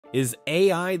Is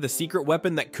AI the secret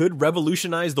weapon that could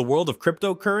revolutionize the world of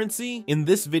cryptocurrency? In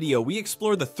this video, we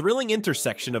explore the thrilling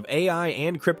intersection of AI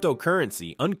and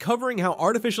cryptocurrency, uncovering how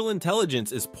artificial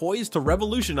intelligence is poised to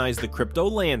revolutionize the crypto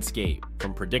landscape.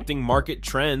 From predicting market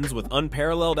trends with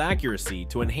unparalleled accuracy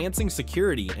to enhancing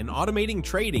security and automating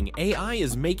trading, AI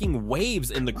is making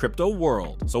waves in the crypto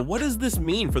world. So what does this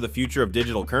mean for the future of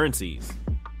digital currencies?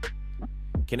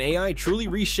 Can AI truly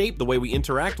reshape the way we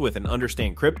interact with and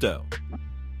understand crypto?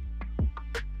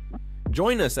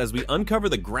 Join us as we uncover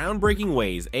the groundbreaking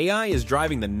ways AI is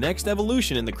driving the next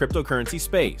evolution in the cryptocurrency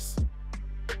space.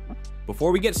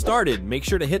 Before we get started, make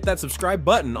sure to hit that subscribe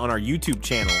button on our YouTube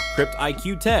channel,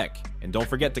 CryptIQ Tech, and don't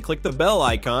forget to click the bell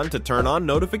icon to turn on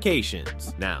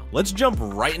notifications. Now, let's jump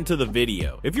right into the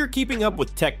video. If you're keeping up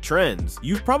with tech trends,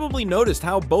 you've probably noticed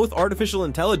how both artificial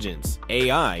intelligence,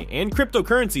 AI, and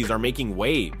cryptocurrencies are making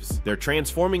waves. They're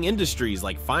transforming industries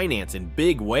like finance in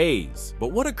big ways.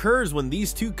 But what occurs when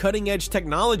these two cutting-edge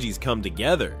technologies come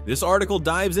together? This article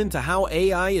dives into how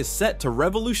AI is set to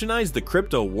revolutionize the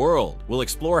crypto world. We'll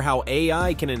explore how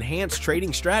AI can enhance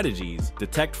trading strategies,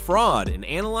 detect fraud, and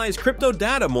analyze crypto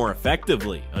data more effectively.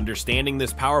 Understanding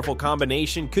this powerful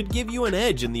combination could give you an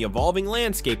edge in the evolving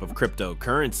landscape of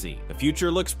cryptocurrency. The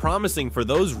future looks promising for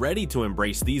those ready to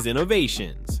embrace these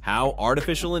innovations. How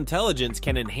artificial intelligence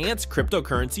can enhance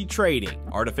cryptocurrency trading.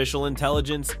 Artificial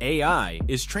intelligence, AI,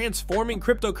 is transforming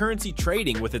cryptocurrency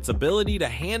trading with its ability to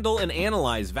handle and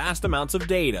analyze vast amounts of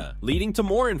data, leading to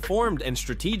more informed and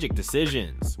strategic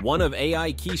decisions. One of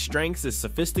AI key strengths is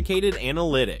sophisticated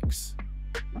analytics.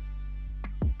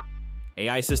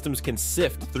 AI systems can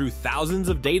sift through thousands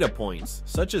of data points,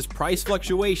 such as price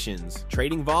fluctuations,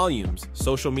 trading volumes,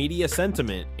 social media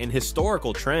sentiment, and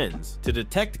historical trends, to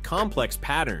detect complex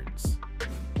patterns.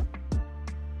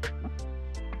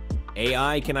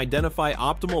 AI can identify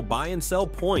optimal buy and sell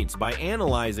points by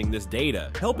analyzing this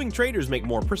data, helping traders make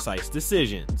more precise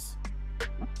decisions.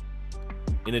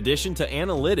 In addition to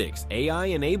analytics, AI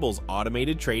enables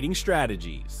automated trading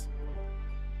strategies.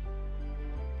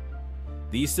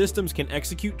 These systems can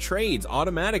execute trades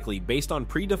automatically based on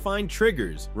predefined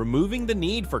triggers, removing the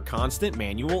need for constant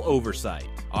manual oversight.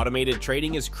 Automated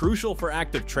trading is crucial for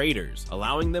active traders,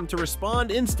 allowing them to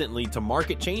respond instantly to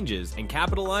market changes and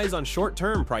capitalize on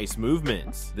short-term price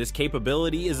movements. This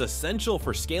capability is essential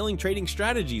for scaling trading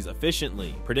strategies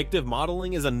efficiently. Predictive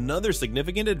modeling is another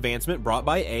significant advancement brought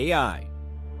by AI.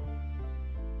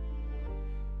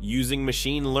 Using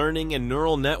machine learning and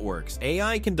neural networks,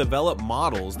 AI can develop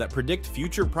models that predict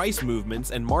future price movements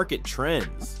and market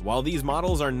trends. While these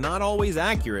models are not always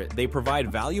accurate, they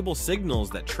provide valuable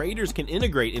signals that traders can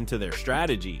integrate into their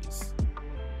strategies.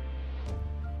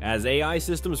 As AI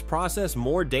systems process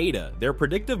more data, their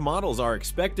predictive models are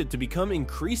expected to become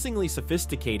increasingly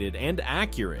sophisticated and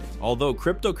accurate. Although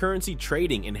cryptocurrency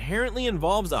trading inherently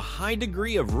involves a high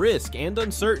degree of risk and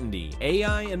uncertainty,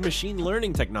 AI and machine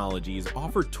learning technologies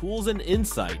offer tools and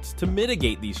insights to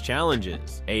mitigate these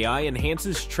challenges. AI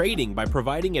enhances trading by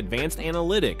providing advanced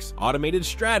analytics, automated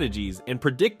strategies, and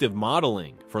predictive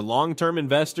modeling. For long-term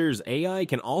investors, AI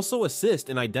can also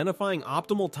assist in identifying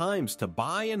optimal times to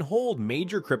buy and hold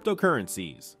major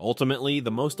cryptocurrencies. Ultimately, the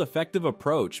most effective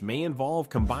approach may involve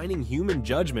combining human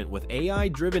judgment with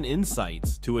AI-driven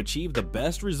insights to achieve the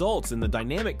best results in the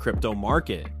dynamic crypto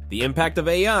market. The impact of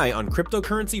AI on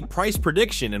cryptocurrency price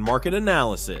prediction and market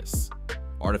analysis.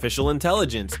 Artificial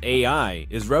intelligence, AI,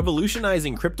 is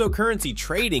revolutionizing cryptocurrency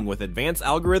trading with advanced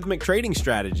algorithmic trading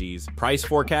strategies, price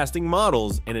forecasting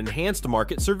models, and enhanced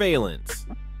market surveillance.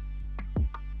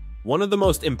 One of the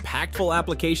most impactful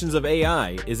applications of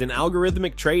AI is in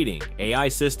algorithmic trading. AI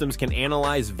systems can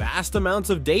analyze vast amounts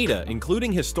of data,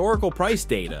 including historical price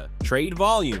data, trade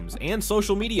volumes, and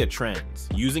social media trends,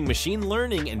 using machine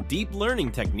learning and deep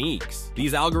learning techniques.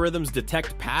 These algorithms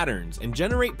detect patterns and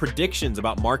generate predictions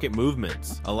about market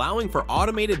movements, allowing for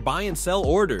automated buy and sell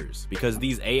orders. Because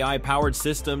these AI-powered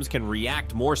systems can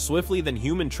react more swiftly than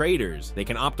human traders, they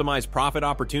can optimize profit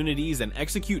opportunities and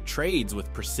execute trades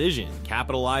with precision,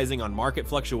 capitalizing on market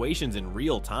fluctuations in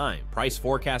real time. Price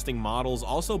forecasting models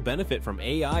also benefit from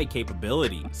AI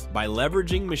capabilities. By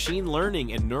leveraging machine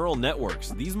learning and neural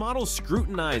networks, these models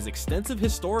scrutinize extensive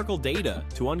historical data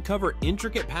to uncover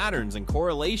intricate patterns and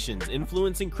correlations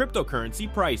influencing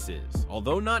cryptocurrency prices.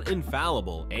 Although not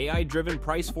infallible, AI-driven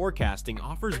price forecasting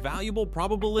offers valuable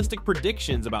probabilistic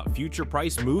predictions about future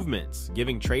price movements,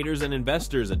 giving traders and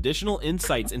investors additional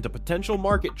insights into potential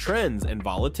market trends and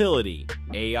volatility.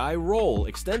 AI role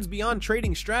extends beyond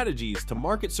trading strategies to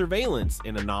market surveillance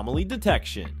and anomaly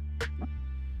detection.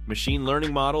 Machine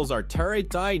learning models are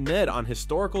trained on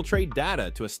historical trade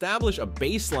data to establish a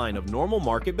baseline of normal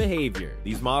market behavior.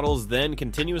 These models then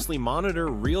continuously monitor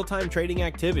real-time trading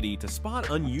activity to spot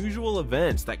unusual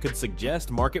events that could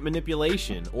suggest market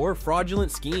manipulation or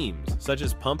fraudulent schemes, such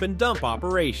as pump and dump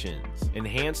operations.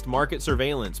 Enhanced market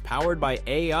surveillance powered by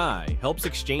AI helps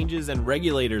exchanges and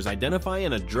regulators identify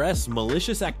and address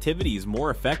malicious activities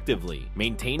more effectively,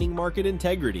 maintaining market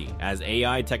integrity. As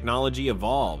AI technology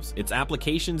evolves, its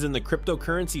applications in the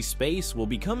cryptocurrency space will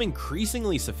become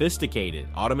increasingly sophisticated.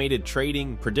 Automated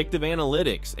trading, predictive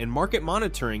analytics, and market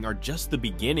monitoring are just the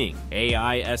beginning.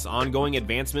 AI's ongoing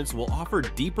advancements will offer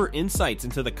deeper insights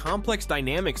into the complex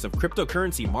dynamics of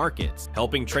cryptocurrency markets,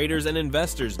 helping traders and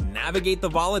investors navigate the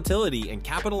volatility and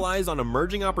capitalize on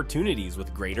emerging opportunities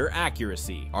with greater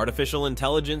accuracy. Artificial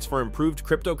intelligence for improved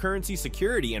cryptocurrency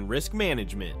security and risk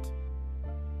management.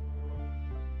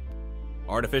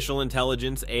 Artificial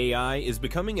intelligence (AI) is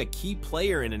becoming a key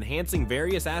player in enhancing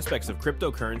various aspects of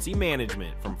cryptocurrency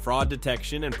management, from fraud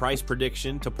detection and price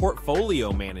prediction to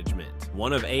portfolio management.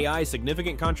 One of AI's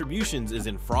significant contributions is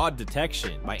in fraud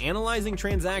detection. By analyzing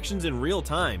transactions in real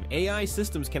time, AI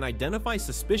systems can identify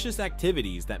suspicious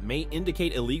activities that may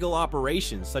indicate illegal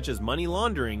operations such as money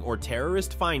laundering or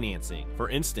terrorist financing. For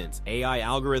instance, AI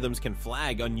algorithms can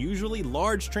flag unusually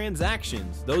large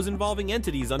transactions, those involving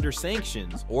entities under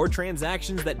sanctions, or transactions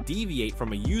that deviate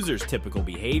from a user's typical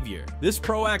behavior. This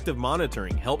proactive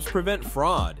monitoring helps prevent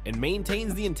fraud and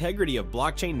maintains the integrity of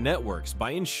blockchain networks by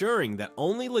ensuring that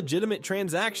only legitimate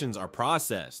transactions are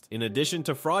processed. In addition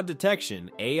to fraud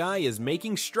detection, AI is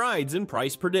making strides in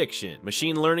price prediction.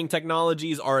 Machine learning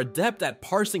technologies are adept at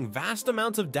parsing vast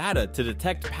amounts of data to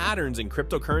detect patterns in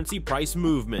cryptocurrency price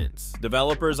movements.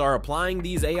 Developers are applying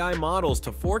these AI models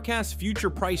to forecast future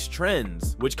price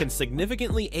trends, which can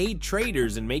significantly aid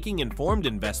traders in making informed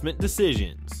investment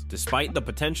decisions. Despite the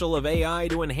potential of AI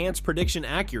to enhance prediction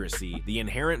accuracy, the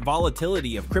inherent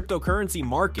volatility of cryptocurrency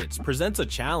markets presents a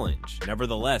challenge.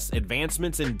 Nevertheless,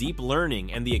 advancements in deep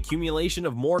learning and the accumulation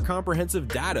of more comprehensive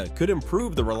data could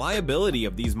improve the reliability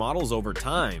of these models over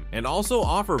time, and also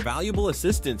offer valuable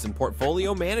assistance in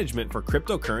portfolio management for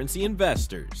cryptocurrency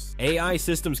investors. AI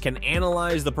systems can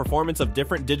analyze the performance of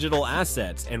different digital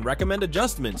assets and recommend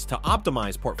adjustments to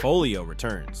optimize portfolio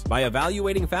returns. By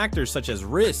evaluating factors such as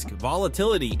risk,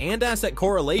 volatility, and asset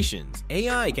correlations,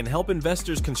 AI can help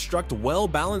investors construct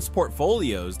well-balanced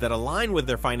portfolios that align with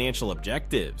their financial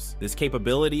objectives. This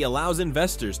capability allows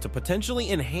investors to potentially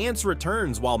enhance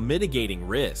returns while mitigating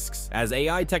risks. As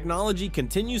AI technology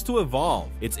continues to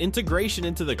evolve, its integration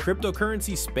into the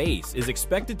cryptocurrency space is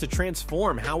expected to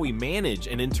transform how we manage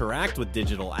and interact with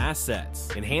digital assets.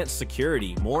 Enhanced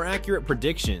security, more accurate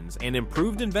predictions, and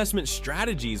improved investment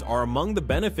strategies are among the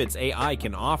benefits AI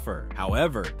can offer.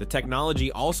 However, the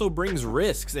technology also brings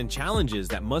risks and challenges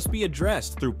that must be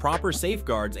addressed through proper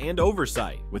safeguards and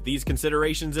oversight. With these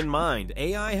considerations in mind,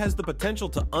 AI has the potential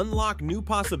to unlock new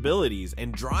possibilities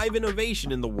and drive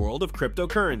innovation in the world of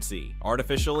cryptocurrency.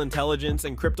 Artificial intelligence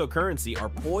and cryptocurrency are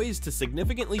poised to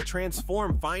significantly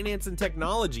transform finance and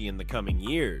technology in the coming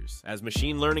years. As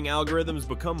machine learning algorithms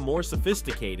become more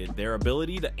sophisticated, their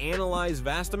ability to analyze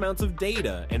vast amounts of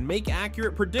data and make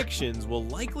accurate predictions will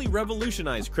likely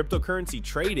revolutionize cryptocurrency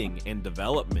trading and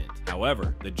development.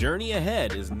 However, the journey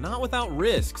ahead is not without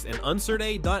risks and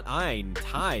uncertain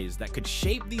ties that could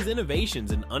shape these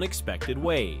innovations in unexpected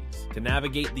ways. To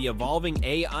navigate the evolving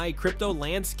AI crypto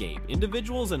landscape,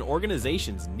 individuals and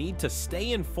organizations need to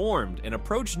stay informed and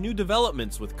approach new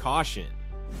developments with caution.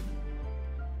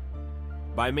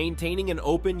 By maintaining an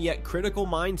open yet critical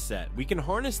mindset, we can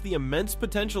harness the immense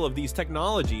potential of these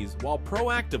technologies while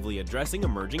proactively addressing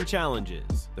emerging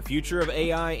challenges. The future of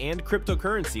AI and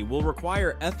cryptocurrency will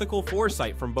require ethical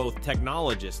foresight from both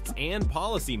technologists and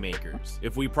policymakers.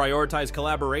 If we prioritize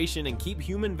collaboration and keep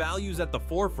human values at the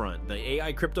forefront, the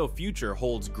AI crypto future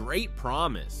holds great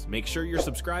promise. Make sure you're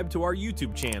subscribed to our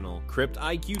YouTube channel,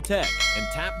 CryptIQ Tech, and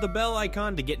tap the bell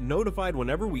icon to get notified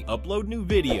whenever we upload new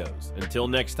videos. Until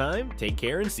next time, take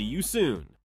care and see you soon.